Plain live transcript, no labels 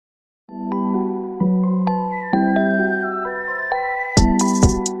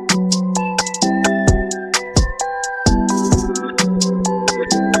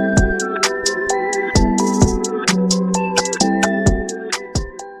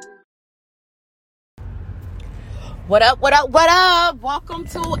What up, what up, what up? Welcome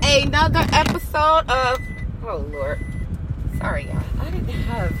to another episode of... Oh, Lord. Sorry, y'all. I didn't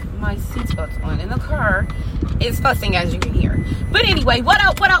have my seatbelts on, and the car is fussing, as you can hear. But anyway, what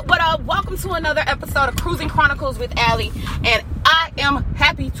up, what up, what up? Welcome to another episode of Cruising Chronicles with Allie, and I am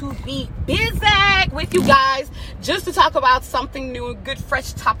happy to be back with you guys just to talk about something new, a good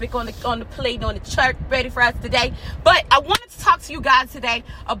fresh topic on the plate, on the chart, ready for us today. But I wanted to talk to you guys today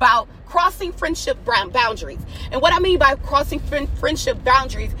about crossing friendship boundaries. And what I mean by crossing friendship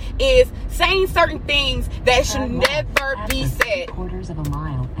boundaries is saying certain things that should never be said. Quarters of a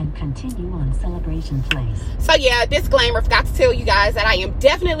mile and continue on Celebration Place. So yeah, disclaimer, forgot to tell you guys that I am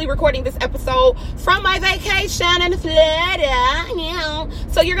definitely recording this episode from my vacation in Florida.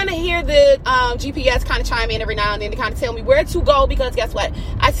 So you're gonna hear the GPS kind of chime in every now and then to kind of tell me where to go, because guess what?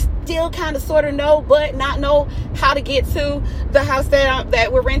 I still kind of sort of know, but not know how to get to the house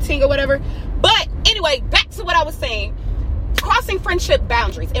that we're renting or whatever. But anyway, back to what I was saying. Crossing friendship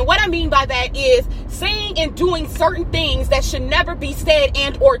boundaries. And what I mean by that is saying and doing certain things that should never be said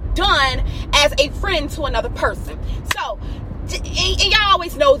and or done as a friend to another person. So, and y'all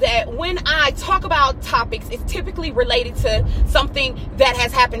always know that when I talk about topics, it's typically related to something that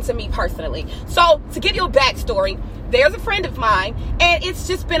has happened to me personally. So, to give you a backstory, there's a friend of mine, and it's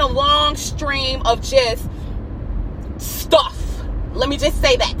just been a long stream of just stuff. Let me just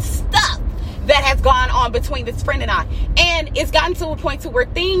say that. Stuff that has gone on between this friend and I. And it's gotten to a point to where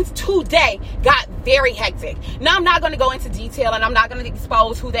things today got very hectic. Now, I'm not going to go into detail, and I'm not going to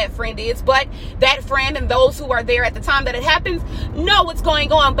expose who that friend is, but that friend and those who are there at the time that it happens know what's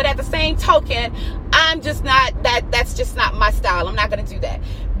going on. But at the same token, I'm just not, that's just not my style. I'm not going to do that.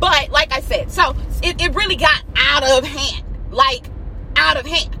 But like I said, so it really got out of hand, like out of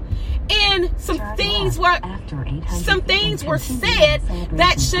hand. And some things were said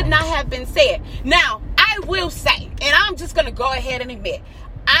that should not have been said. Now, I will say, and I'm just going to go ahead and admit,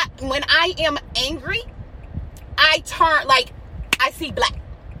 when I am angry, I see black.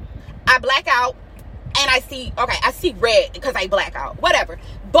 I black out, and I see red because I black out, whatever.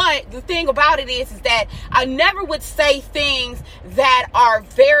 But the thing about it is that I never would say things that are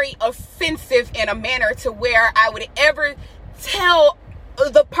very offensive in a manner to where I would ever tell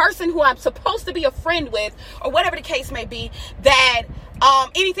the person who I'm supposed to be a friend with, or whatever the case may be, that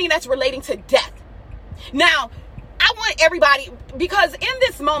anything that's relating to death. Now, I want everybody, because in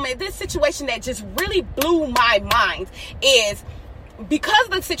this moment, this situation that just really blew my mind is because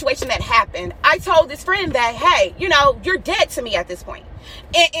of the situation that happened. I told this friend that, hey, you're dead to me at this point.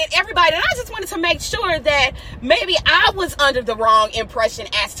 And everybody, and I just wanted to make sure that maybe I was under the wrong impression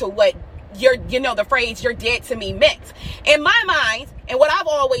as to what the phrase "you're dead to me" meant. In my mind, and what I've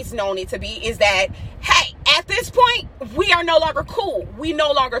always known it to be, is that, hey, at this point, we are no longer cool. We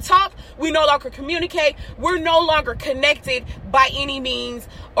no longer talk. We no longer communicate. We're no longer connected by any means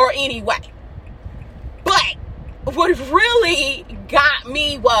or any way. But what really got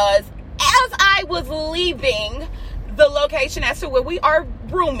me was, as I was leaving the location as to where we are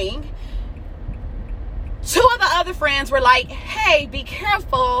rooming, two of the other friends were like, hey, be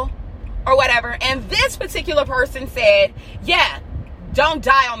careful, or whatever. And this particular person said, yeah, don't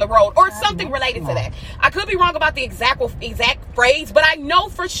die on the road, or something related to that. I could be wrong about the exact phrase, but I know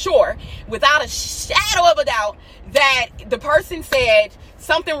for sure, without a shadow of a doubt, that the person said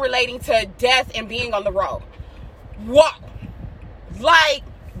something relating to death and being on the road. Whoa. Like,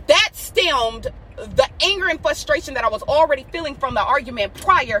 that stemmed the anger and frustration that I was already feeling from the argument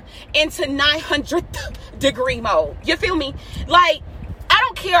prior into 900th degree mode. You feel me? Like, I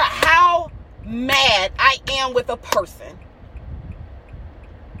don't care how mad I am with a person.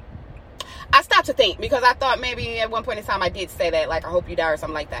 I stopped to think, because I thought maybe at one point in time I did say that, like, I hope you die or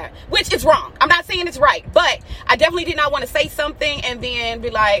something like that, which is wrong. I'm not saying it's right, but I definitely did not want to say something and then be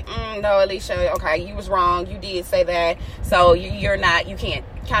like, no, Alicia, okay, you was wrong. You did say that. So you can't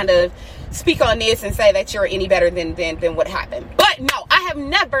kind of speak on this and say that you're any better than what happened. But no, I have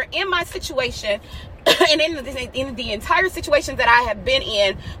never in my situation and in the entire situation that I have been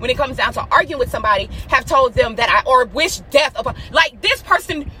in, when it comes down to arguing with somebody, have told them that or wish death upon, like, this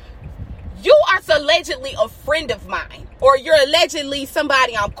person. You are allegedly a friend of mine, or you're allegedly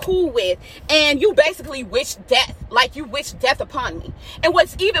somebody I'm cool with, and you basically wish death, like you wish death upon me. And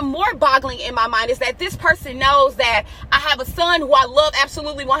what's even more boggling in my mind is that this person knows that I have a son who I love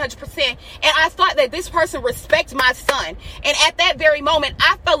absolutely 100%, and I thought that this person respects my son. And at that very moment,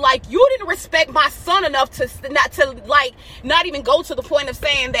 I felt like you didn't respect my son enough to not even go to the point of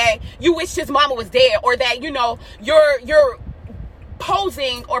saying that you wish his mama was dead, or that you're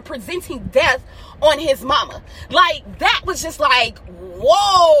posing or presenting death on his mama. Like, that was just like,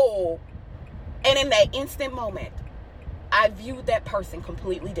 whoa. And in that instant moment, I viewed that person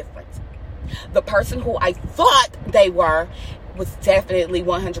completely different. The person who I thought they were was definitely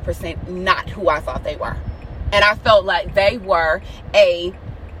 100% not who I thought they were. And I felt like they were a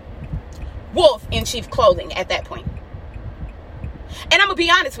wolf in sheep's clothing at that point. And I'm going to be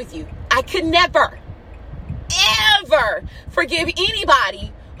honest with you. I could never, ever forgive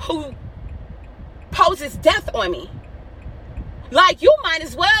anybody who poses death on me. Like, you might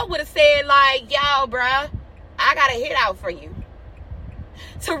as well would have said, like, yo, bruh, I got a hit out for you.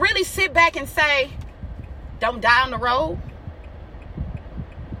 To really sit back and say, don't die on the road.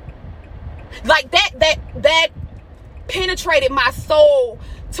 Like, that penetrated my soul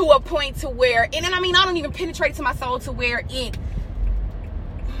to a point to where, and I mean, I don't even penetrate to my soul to where it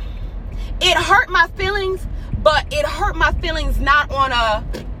hurt my feelings, but it hurt my feelings not on a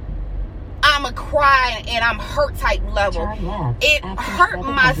I'm a cry and I'm hurt type level. It hurt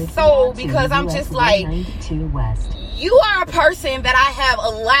my soul because I'm just like, you are a person that I have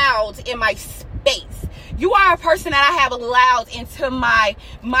allowed in my space. You are a person that I have allowed into my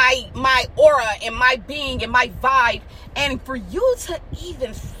aura and my being and my vibe. And for you to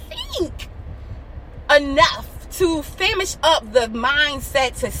even think enough to finish up the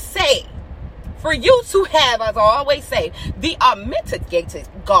mindset to say, for you to have, as I always say, the unmitigated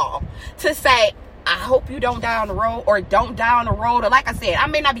gall to say, I hope you don't die on the road, or don't die on the road, or like I said, I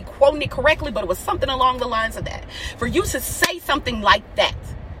may not be quoting it correctly, but it was something along the lines of that. For you to say something like that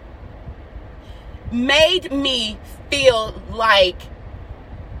made me feel like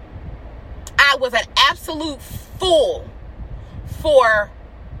I was an absolute fool for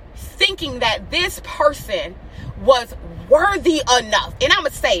thinking that this person was worthy enough, and I'm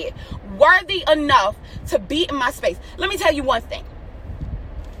going to say it, worthy enough to be in my space. Let me tell you one thing.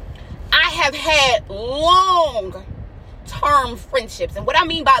 I have had long-term friendships. And what I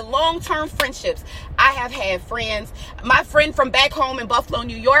mean by long-term friendships, I have had friends. My friend from back home in Buffalo,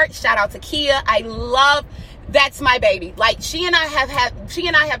 New York, shout out to Kia. I love, that's my baby. Like, she and I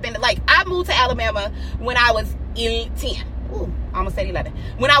have been, like, I moved to Alabama when I was 10. Ooh, I almost said 11.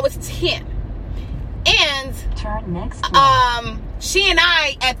 When I was 10. And she and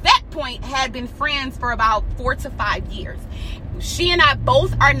I, at that point, had been friends for about 4 to 5 years. She and I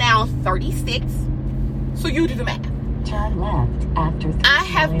both are now 36. So you do the math. Turn left after I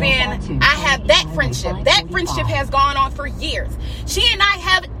have that friendship. That friendship has gone on for years. She and I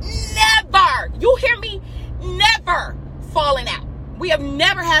have never, you hear me? Never fallen out. We have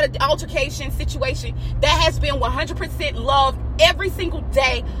never had an altercation situation. That has been 100% love every single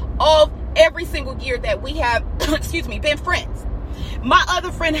day of every single year that we have, been friends. My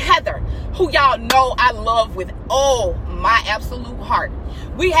other friend, Heather, who y'all know I love with all my absolute heart.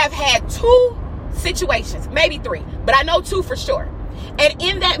 We have had 2 situations, maybe 3, but I know 2 for sure. And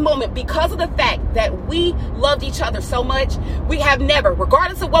in that moment, because of the fact that we loved each other so much, we have never,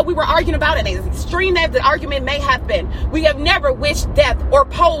 regardless of what we were arguing about, and as extreme as the argument may have been, we have never wished death or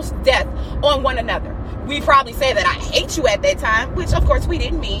posed death on one another. We probably said that I hate you at that time, which of course we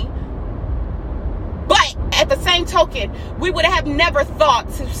didn't mean. But at the same token, we would have never thought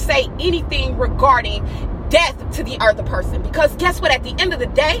to say anything regarding death to the other person. Because guess what? At the end of the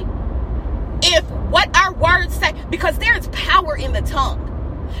day, if what our words say, because there's power in the tongue.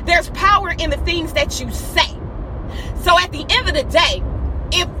 There's power in the things that you say. So at the end of the day,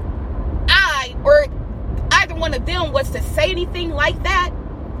 if I or either one of them was to say anything like that,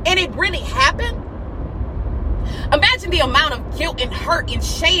 and it really happened, imagine the amount of guilt and hurt and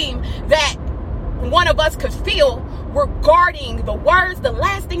shame that one of us could feel regarding the words. The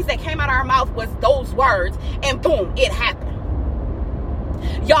last things that came out of our mouth was those words, and boom, it happened.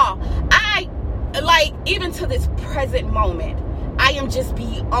 Y'all, I, like, even to this present moment, I am just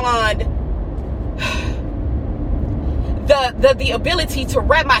beyond the ability to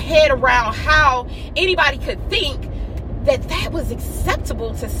wrap my head around how anybody could think that that was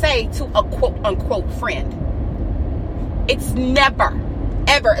acceptable to say to a quote unquote friend. It's never,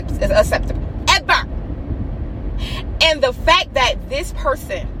 ever acceptable. Ever. And the fact that this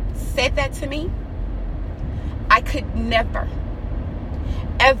person said that to me, I could never,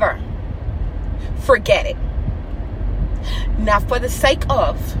 ever forget it. Now, for the sake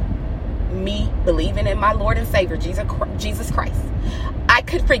of me believing in my Lord and Savior, Jesus Christ, I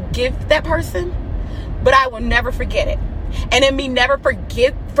could forgive that person, but I will never forget it. And in me never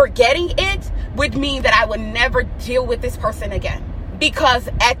forgetting it would mean that I would never deal with this person again. Because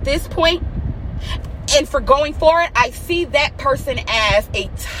at this point, and for going forward, I see that person as a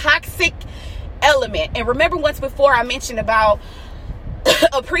toxic element. And remember once before I mentioned about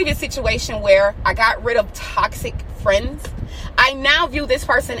a previous situation where I got rid of toxic friends. I now view this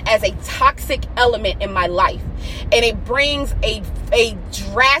person as a toxic element in my life. And it brings a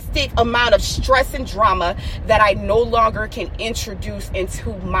drastic amount of stress and drama that I no longer can introduce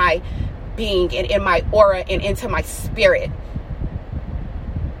into my being and in my aura and into my spirit.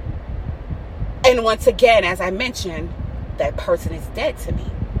 And once again, as I mentioned, that person is dead to me.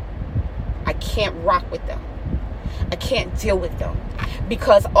 I can't rock with them. I can't deal with them.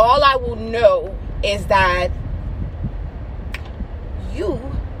 Because all I will know is that you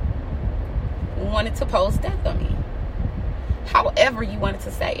wanted to pose death on me. However you wanted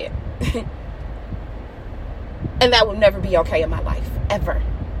to say it. And that will never be okay in my life. Ever.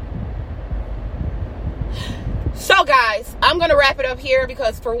 So guys, I'm going to wrap it up here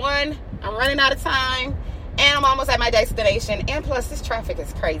because for one, I'm running out of time and I'm almost at my destination. And plus this traffic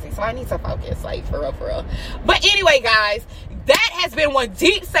is crazy. So I need to focus, like for real. But anyway, guys, that has been one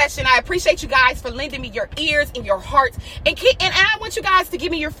deep session. I appreciate you guys for lending me your ears and your hearts. And I want you guys to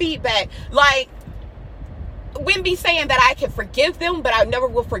give me your feedback. Like, when be saying that I can forgive them, but I never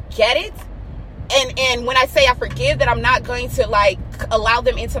will forget it. And when I say I forgive, that I'm not going to like allow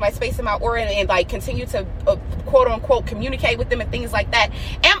them into my space and my aura and like continue to quote unquote communicate with them and things like that.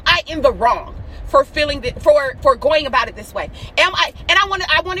 Am I in the wrong for feeling that, for going about it this way? Am I? And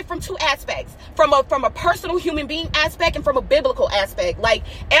I want it from two aspects, from a personal human being aspect and from a biblical aspect. Like,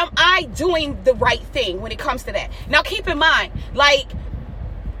 am I doing the right thing when it comes to that? Now, keep in mind, like,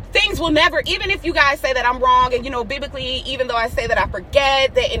 things will never, even if you guys say that I'm wrong, and biblically, even though I say that I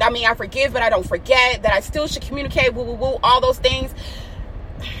forget, that, and I mean I forgive, but I don't forget, that I still should communicate, all those things.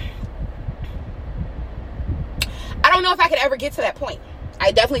 I don't know if I could ever get to that point.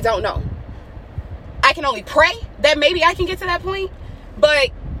 I definitely don't know. I can only pray that maybe I can get to that point, but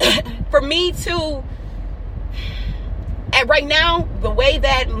for me to, and right now, the way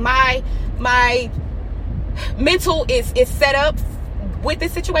that my mental is set up with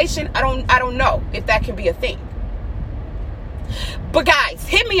this situation, I don't know if that can be a thing. But guys,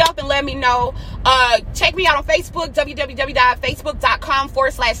 hit me up and let me know. Check me out on Facebook,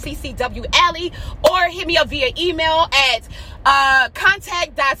 www.facebook.com/ccwally, or hit me up via email at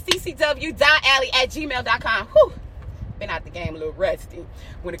contact.ccw.alley@gmail.com. Whew. Been out the game a little rusty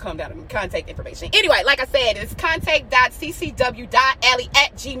when it comes down to contact information. Anyway, like I said, it's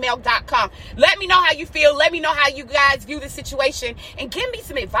contact.ccw.alley@gmail.com. Let me know how you feel. Let me know how you guys view the situation. And give me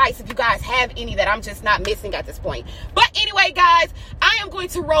some advice if you guys have any that I'm just not missing at this point. But anyway, guys, I am going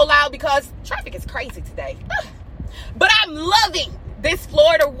to roll out because traffic is crazy today. But I'm loving this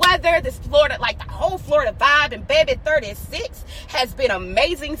Florida weather, like the whole Florida vibe, and baby, 36 has been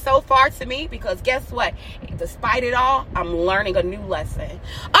amazing so far to me because guess what? Despite it all, I'm learning a new lesson.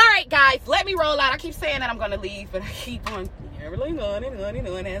 All right, guys, let me roll out. I keep saying that I'm going to leave, but I keep on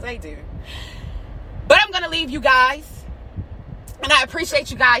going as I do. But I'm going to leave you guys. And I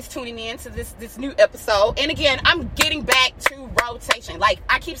appreciate you guys tuning in to this new episode. And again, I'm getting back to rotation. Like,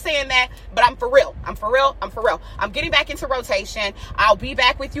 I keep saying that, but I'm for real. I'm getting back into rotation. I'll be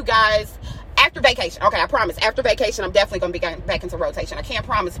back with you guys after vacation. Okay, I promise. After vacation, I'm definitely going to be back into rotation. I can't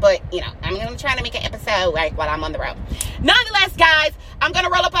promise, but, I'm going to try to make an episode like while I'm on the road. Nonetheless, guys, I'm going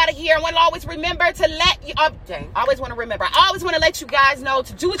to roll up out of here. I want to always remember to let you up. I always want to let you guys know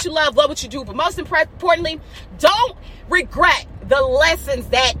to do what you love what you do. But most importantly, don't regret the lessons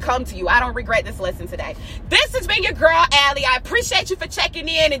that come to you. I don't regret this lesson today. This has been your girl, Allie. I appreciate you for checking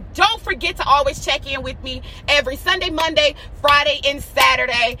in. And don't forget to always check in with me every Sunday, Monday, Friday, and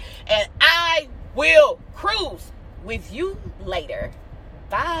Saturday. And I will cruise with you later.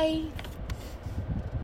 Bye.